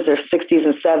old as their 60s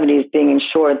and 70s being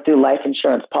insured through life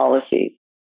insurance policies.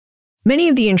 Many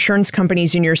of the insurance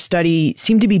companies in your study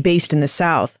seem to be based in the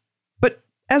South. But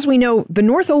as we know, the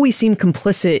North always seemed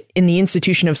complicit in the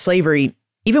institution of slavery,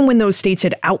 even when those states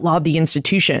had outlawed the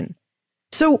institution.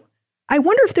 So I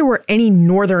wonder if there were any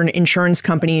Northern insurance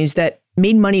companies that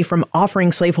made money from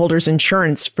offering slaveholders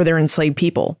insurance for their enslaved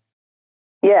people.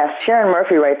 Yes, Sharon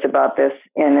Murphy writes about this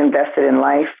in Invested in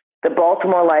Life. The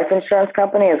Baltimore Life Insurance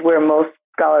Company is where most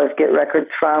scholars get records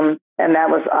from, and that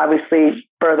was obviously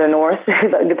further north.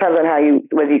 It depends on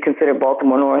whether you consider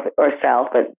Baltimore north or south,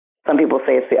 but some people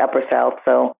say it's the upper south,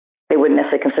 so they wouldn't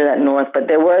necessarily consider that north. But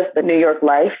there was the New York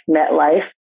Life, MetLife.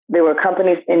 There were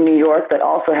companies in New York that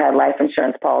also had life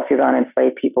insurance policies on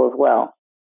enslaved people as well.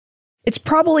 It's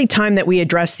probably time that we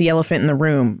address the elephant in the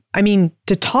room. I mean,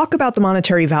 to talk about the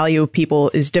monetary value of people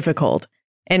is difficult.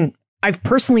 And I've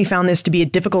personally found this to be a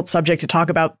difficult subject to talk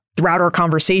about throughout our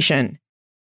conversation.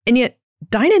 And yet,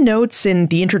 Daina notes in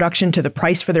the introduction to The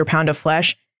Price for Their Pound of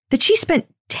Flesh that she spent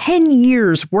 10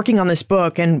 years working on this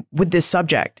book and with this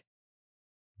subject.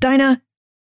 Daina,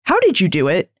 how did you do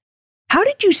it? How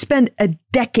did you spend a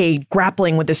decade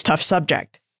grappling with this tough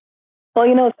subject? Well,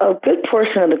 a good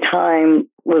portion of the time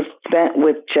was spent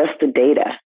with just the data.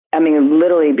 I mean,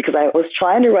 literally, because I was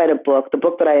trying to write a book. The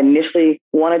book that I initially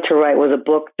wanted to write was a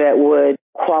book that would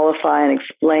qualify and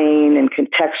explain and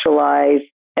contextualize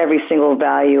every single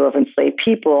value of enslaved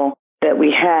people that we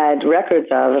had records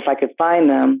of, if I could find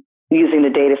them, using the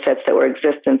data sets that were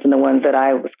existent and the ones that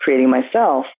I was creating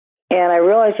myself. And I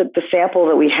realized that the sample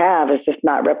that we have is just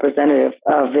not representative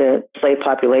of the slave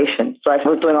population. So I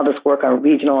was doing all this work on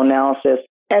regional analysis.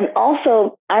 And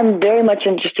also, I'm very much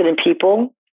interested in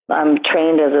people. I'm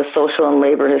trained as a social and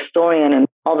labor historian. And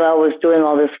although I was doing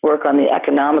all this work on the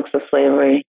economics of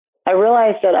slavery, I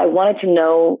realized that I wanted to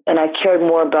know, and I cared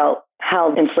more about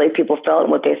how enslaved people felt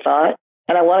and what they thought.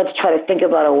 And I wanted to try to think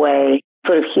about a way,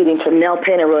 sort of heeding to Nell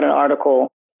Painter wrote an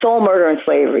article, Soul Murder and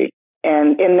Slavery.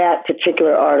 And in that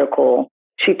particular article,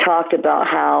 she talked about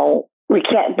how we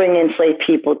can't bring enslaved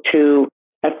people to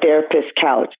a therapist's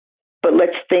couch, but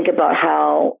let's think about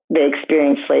how they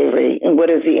experience slavery and what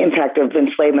is the impact of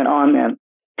enslavement on them.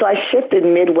 So I shifted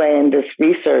midway in this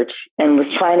research and was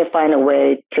trying to find a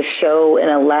way to show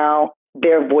and allow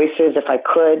their voices, if I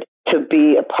could, to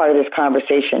be a part of this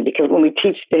conversation. Because when we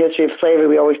teach the history of slavery,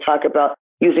 we always talk about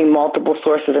using multiple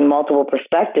sources and multiple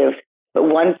perspectives. But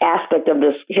one aspect of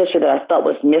this history that I felt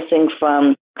was missing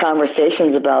from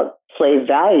conversations about slave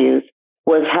values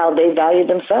was how they valued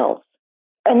themselves.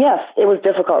 And yes, it was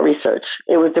difficult research.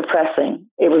 It was depressing.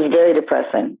 It was very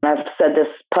depressing. And I've said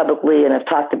this publicly and I've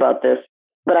talked about this,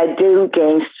 but I do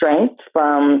gain strength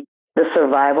from the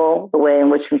survival, the way in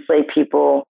which enslaved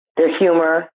people, their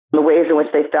humor, the ways in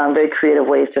which they found very creative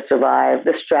ways to survive,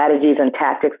 the strategies and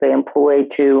tactics they employed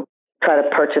to try to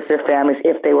purchase their families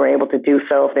if they were able to do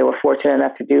so, if they were fortunate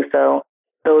enough to do so,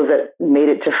 those that made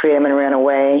it to freedom and ran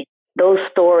away. Those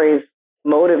stories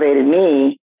motivated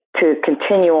me to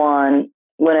continue on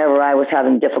whenever I was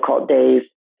having difficult days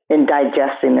in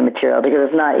digesting the material, because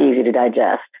it's not easy to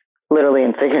digest, literally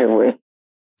and figuratively.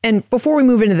 And before we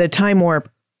move into the time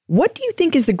warp, what do you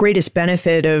think is the greatest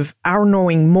benefit of our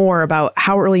knowing more about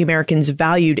how early Americans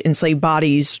valued enslaved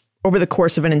bodies over the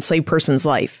course of an enslaved person's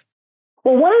life?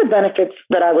 Well, one of the benefits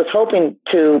that I was hoping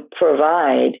to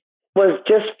provide was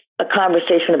just a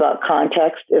conversation about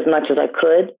context as much as I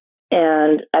could.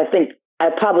 And I think I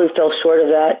probably fell short of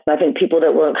that. I think people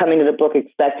that were coming to the book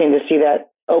expecting to see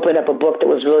that opened up a book that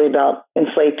was really about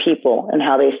enslaved people and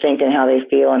how they think and how they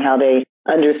feel and how they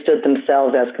understood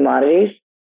themselves as commodities.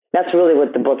 That's really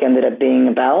what the book ended up being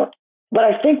about. But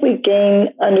I think we gain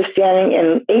understanding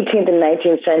in 18th and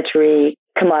 19th century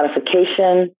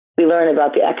commodification. We learn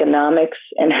about the economics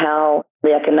and how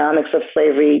the economics of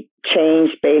slavery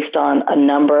changed based on a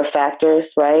number of factors,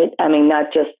 right? I mean,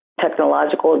 not just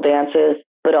technological advances,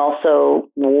 but also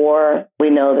war. We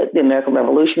know that the American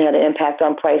Revolution had an impact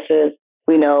on prices.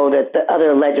 We know that the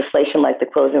other legislation, like the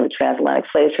closing of the transatlantic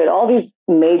slave trade, all these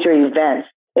major events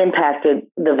impacted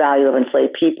the value of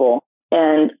enslaved people.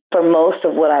 And for most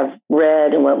of what I've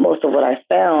read and most of what I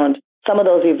found, some of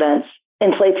those events,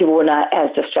 enslaved people were not as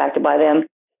distracted by them.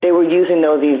 They were using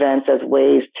those events as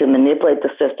ways to manipulate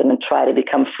the system and try to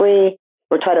become free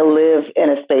or try to live in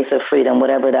a space of freedom,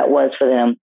 whatever that was for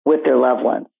them, with their loved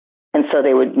ones. And so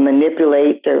they would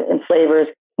manipulate their enslavers.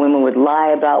 Women would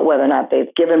lie about whether or not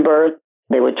they've given birth.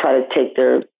 They would try to take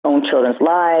their own children's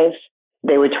lives.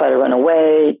 They would try to run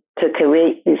away to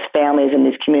create these families and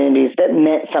these communities that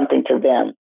meant something to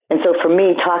them. And so for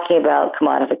me, talking about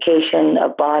commodification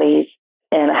of bodies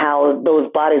and how those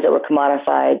bodies that were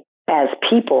commodified as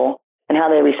people and how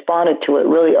they responded to it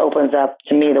really opens up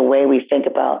to me the way we think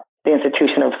about the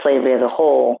institution of slavery as a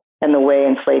whole and the way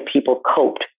enslaved people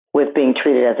coped with being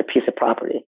treated as a piece of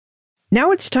property.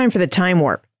 Now it's time for the time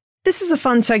warp. This is a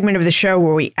fun segment of the show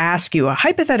where we ask you a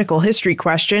hypothetical history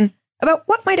question about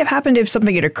what might have happened if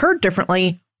something had occurred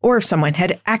differently or if someone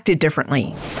had acted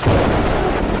differently.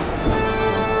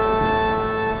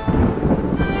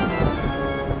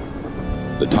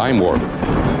 The time warp.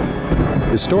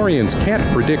 Historians can't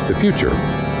predict the future,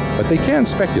 but they can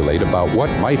speculate about what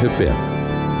might have been.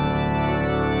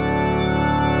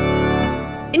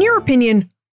 In your opinion,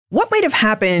 what might have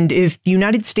happened if the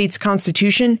United States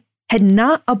Constitution had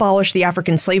not abolished the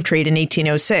African slave trade in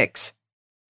 1806?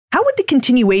 How would the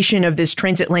continuation of this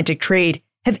transatlantic trade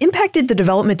have impacted the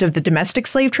development of the domestic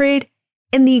slave trade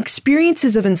and the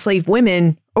experiences of enslaved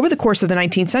women over the course of the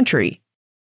 19th century?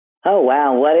 Oh,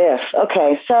 wow. What if?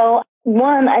 Okay. So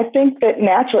one, I think that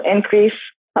natural increase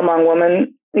among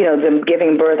women, them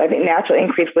giving birth, I think natural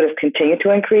increase would have continued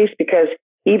to increase because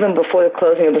even before the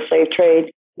closing of the slave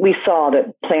trade, we saw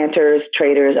that planters,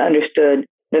 traders understood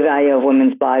the value of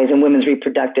women's bodies and women's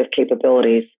reproductive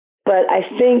capabilities. But I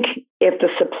think if the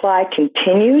supply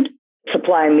continued,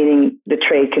 supply meaning the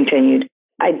trade continued,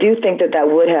 I do think that that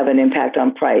would have an impact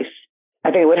on price.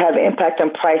 I think it would have an impact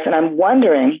on price. And I'm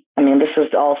wondering, this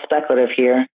is all speculative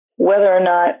here, whether or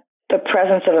not the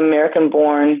presence of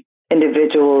American-born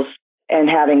individuals and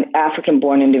having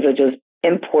African-born individuals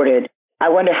imported, I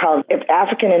wonder how, if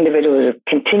African individuals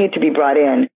continue to be brought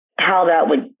in, how that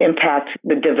would impact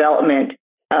the development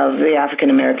of the African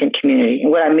American community.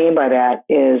 And what I mean by that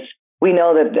is we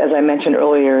know that, as I mentioned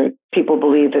earlier, people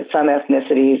believe that some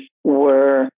ethnicities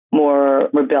were more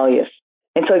rebellious.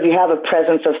 And so if you have a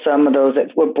presence of some of those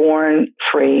that were born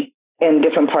free in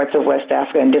different parts of West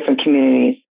Africa and different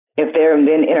communities, if they're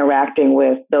then interacting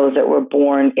with those that were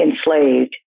born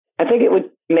enslaved, I think it would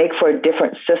make for a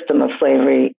different system of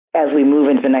slavery as we move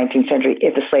into the 19th century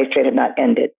if the slave trade had not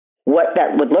ended. What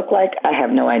that would look like, I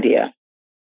have no idea.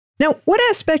 Now, what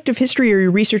aspect of history are you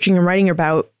researching and writing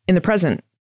about in the present?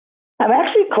 I'm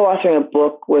actually co-authoring a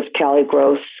book with Callie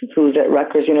Gross, who's at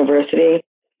Rutgers University,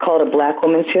 called A Black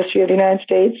Woman's History of the United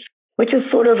States, which is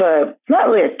sort of not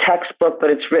really a textbook, but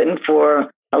it's written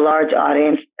for a large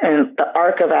audience, and the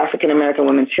arc of African American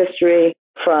women's history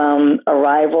from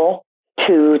arrival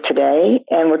to today.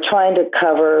 And we're trying to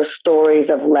cover stories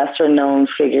of lesser known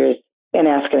figures in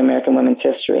African American women's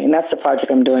history. And that's the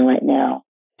project I'm doing right now.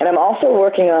 And I'm also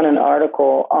working on an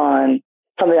article on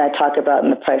something I talk about in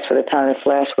The Price for the Pound of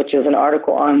Flesh, which is an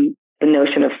article on the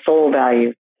notion of soul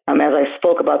value. As I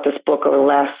spoke about this book over the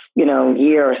last,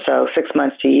 year or so, 6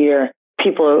 months to a year,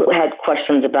 people had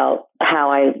questions about how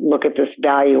I look at this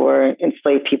value or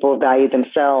enslaved people value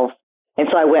themselves. And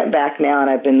so I went back now and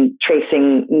I've been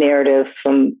tracing narratives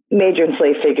from major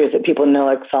enslaved figures that people know,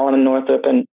 like Solomon Northup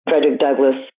and Frederick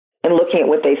Douglass, and looking at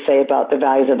what they say about the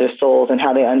values of their souls and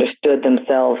how they understood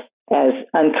themselves as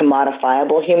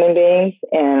uncommodifiable human beings.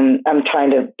 And I'm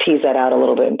trying to tease that out a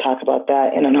little bit and talk about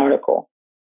that in an article.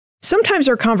 Sometimes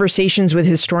our conversations with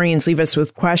historians leave us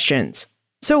with questions.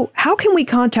 So how can we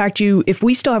contact you if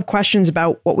we still have questions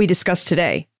about what we discussed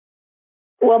today?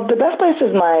 Well, the best place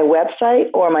is my website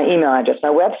or my email address. My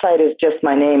website is just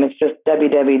my name. It's just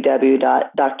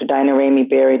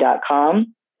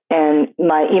www.drdainaraymeyberry.com. And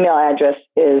my email address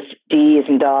is D as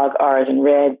in dog, R as in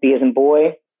red, B as in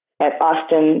boy, at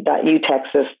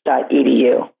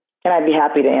austin.utexas.edu. And I'd be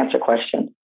happy to answer questions.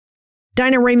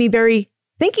 Daina Ramey Berry,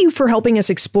 thank you for helping us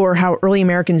explore how early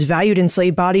Americans valued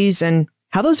enslaved bodies and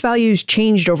how those values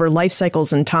changed over life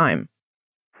cycles and time.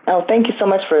 Oh, thank you so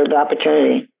much for the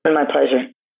opportunity. It's been my pleasure.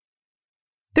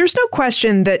 There's no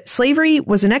question that slavery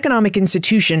was an economic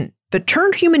institution that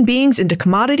turned human beings into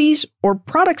commodities or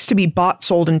products to be bought,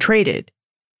 sold, and traded.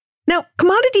 Now,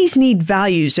 commodities need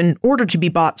values in order to be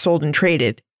bought, sold, and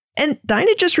traded. And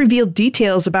Daina just revealed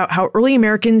details about how early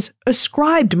Americans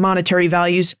ascribed monetary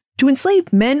values to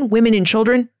enslaved men, women, and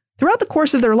children throughout the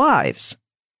course of their lives.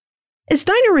 As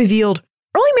Daina revealed,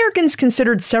 early Americans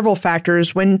considered several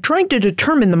factors when trying to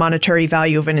determine the monetary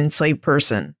value of an enslaved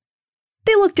person.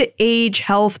 They looked at age,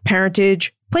 health,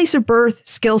 parentage, place of birth,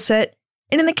 skill set,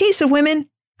 and in the case of women,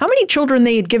 how many children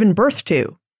they had given birth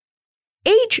to.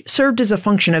 Age served as a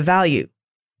function of value.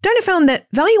 Daina found that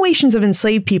valuations of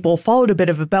enslaved people followed a bit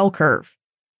of a bell curve.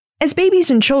 As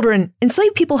babies and children,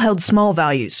 enslaved people held small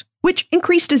values, which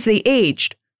increased as they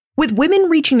aged, with women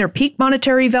reaching their peak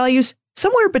monetary values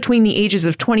somewhere between the ages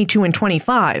of 22 and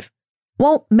 25,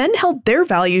 while men held their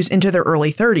values into their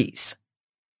early 30s.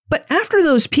 But after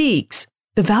those peaks,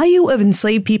 the value of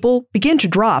enslaved people began to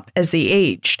drop as they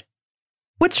aged.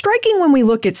 What's striking when we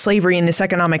look at slavery in this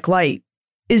economic light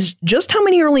is just how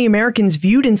many early Americans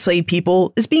viewed enslaved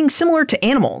people as being similar to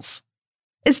animals.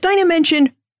 As Daina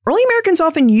mentioned, early Americans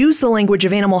often used the language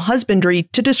of animal husbandry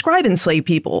to describe enslaved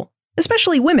people,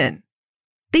 especially women.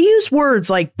 They used words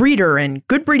like breeder and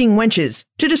good breeding wenches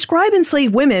to describe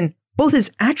enslaved women both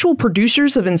as actual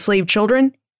producers of enslaved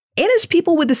children and as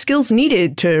people with the skills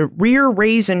needed to rear,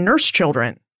 raise, and nurse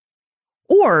children.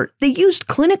 Or they used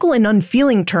clinical and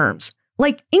unfeeling terms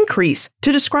like increase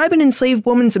to describe an enslaved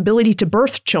woman's ability to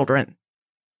birth children.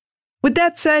 With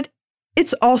that said,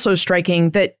 it's also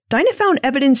striking that Daina found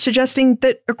evidence suggesting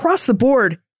that across the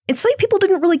board, enslaved people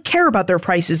didn't really care about their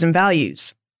prices and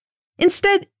values.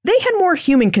 Instead, they had more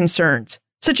human concerns,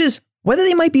 such as whether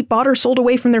they might be bought or sold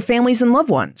away from their families and loved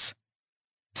ones.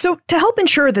 So, to help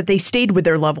ensure that they stayed with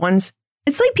their loved ones,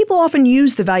 enslaved people often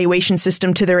used the valuation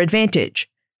system to their advantage,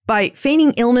 by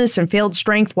feigning illness and failed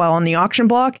strength while on the auction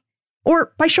block,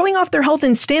 or by showing off their health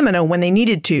and stamina when they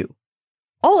needed to.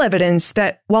 All evidence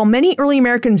that while many early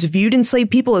Americans viewed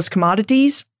enslaved people as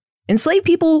commodities, enslaved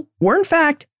people were in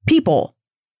fact people,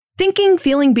 thinking,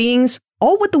 feeling beings,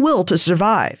 all with the will to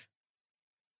survive.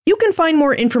 You can find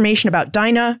more information about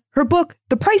Daina, her book,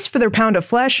 The Price for Their Pound of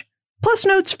Flesh, plus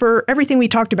notes for everything we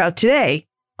talked about today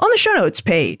on the show notes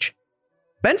page.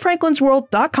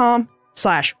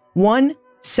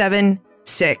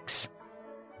 benfranklinsworld.com/176.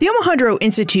 The Omohundro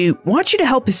Institute wants you to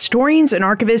help historians and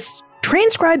archivists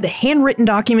transcribe the handwritten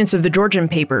documents of the Georgian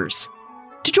Papers.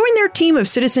 To join their team of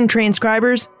citizen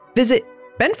transcribers, visit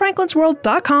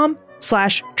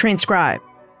benfranklinsworld.com/transcribe.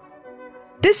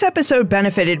 This episode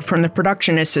benefited from the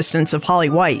production assistance of Holly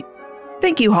White.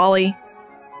 Thank you, Holly.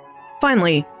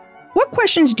 Finally, what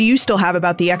questions do you still have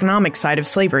about the economic side of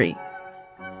slavery?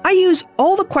 I use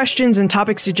all the questions and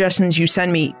topic suggestions you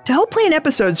send me to help plan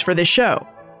episodes for this show.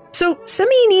 So send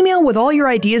me an email with all your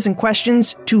ideas and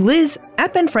questions to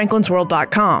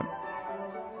liz@benfranklinsworld.com.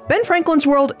 Ben Franklin's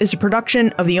World is a production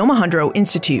of the Omohundro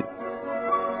Institute.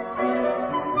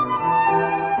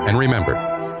 And remember,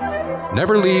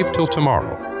 never leave till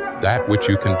tomorrow that which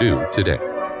you can do today.